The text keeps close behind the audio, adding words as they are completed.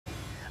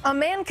A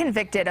man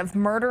convicted of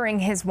murdering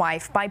his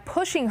wife by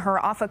pushing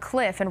her off a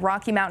cliff in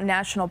Rocky Mountain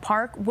National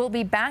Park will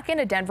be back in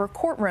a Denver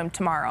courtroom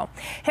tomorrow.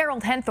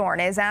 Harold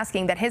Henthorn is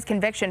asking that his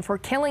conviction for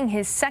killing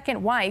his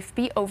second wife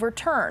be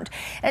overturned.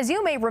 As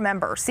you may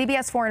remember,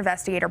 CBS 4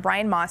 investigator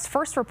Brian Moss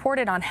first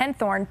reported on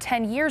Henthorn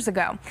 10 years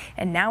ago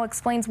and now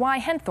explains why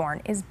Henthorn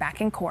is back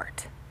in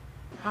court.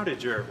 How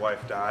did your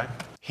wife die?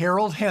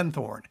 Harold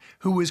Henthorn,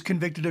 who was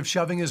convicted of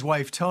shoving his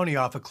wife Toni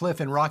off a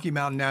cliff in Rocky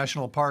Mountain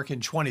National Park in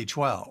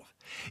 2012,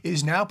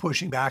 is now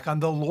pushing back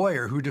on the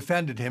lawyer who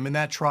defended him in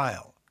that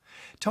trial.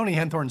 Toni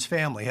Henthorn's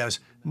family has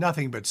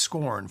nothing but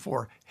scorn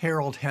for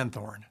Harold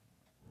Henthorn.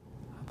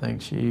 I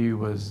think she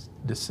was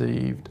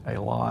deceived a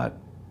lot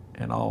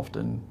and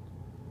often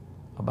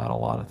about a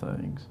lot of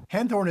things.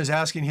 Henthorn is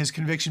asking his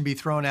conviction be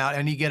thrown out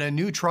and he get a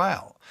new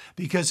trial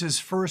because his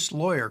first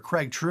lawyer,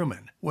 Craig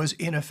Truman, was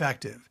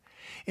ineffective.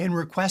 In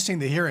requesting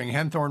the hearing,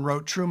 Henthorn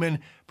wrote, "Truman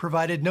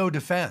provided no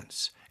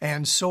defense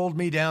and sold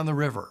me down the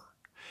river."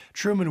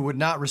 Truman would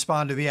not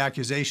respond to the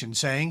accusation,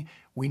 saying,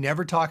 "We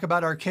never talk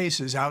about our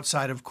cases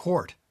outside of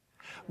court."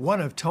 One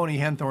of Toni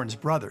Henthorn's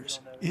brothers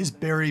is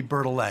Barry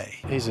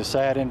Bertolet. He's a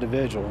sad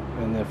individual,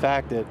 and the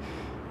fact that,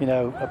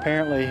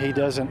 apparently he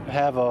doesn't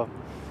have a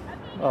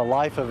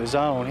life of his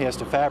own, he has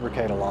to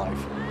fabricate a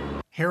life.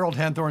 Harold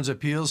Henthorn's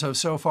appeals have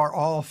so far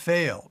all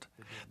failed.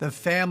 The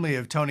family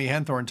of Toni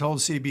Henthorn told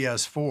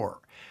CBS 4,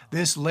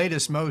 this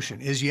latest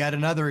motion is yet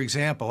another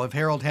example of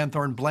Harold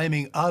Henthorn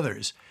blaming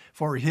others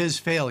for his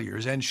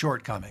failures and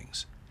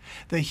shortcomings.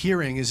 The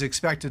hearing is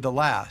expected to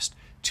last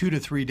 2 to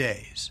 3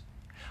 days.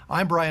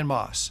 I'm Brian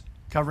Moss,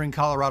 covering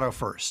Colorado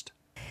First.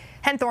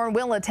 Henthorn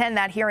will attend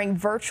that hearing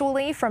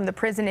virtually from the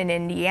prison in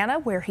Indiana,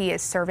 where he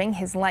is serving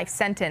his life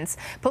sentence.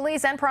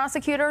 Police and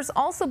prosecutors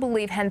also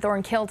believe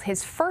Henthorn killed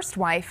his first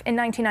wife in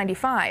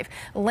 1995.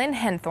 Lynn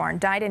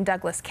Henthorn died in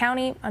Douglas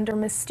County under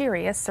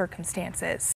mysterious circumstances.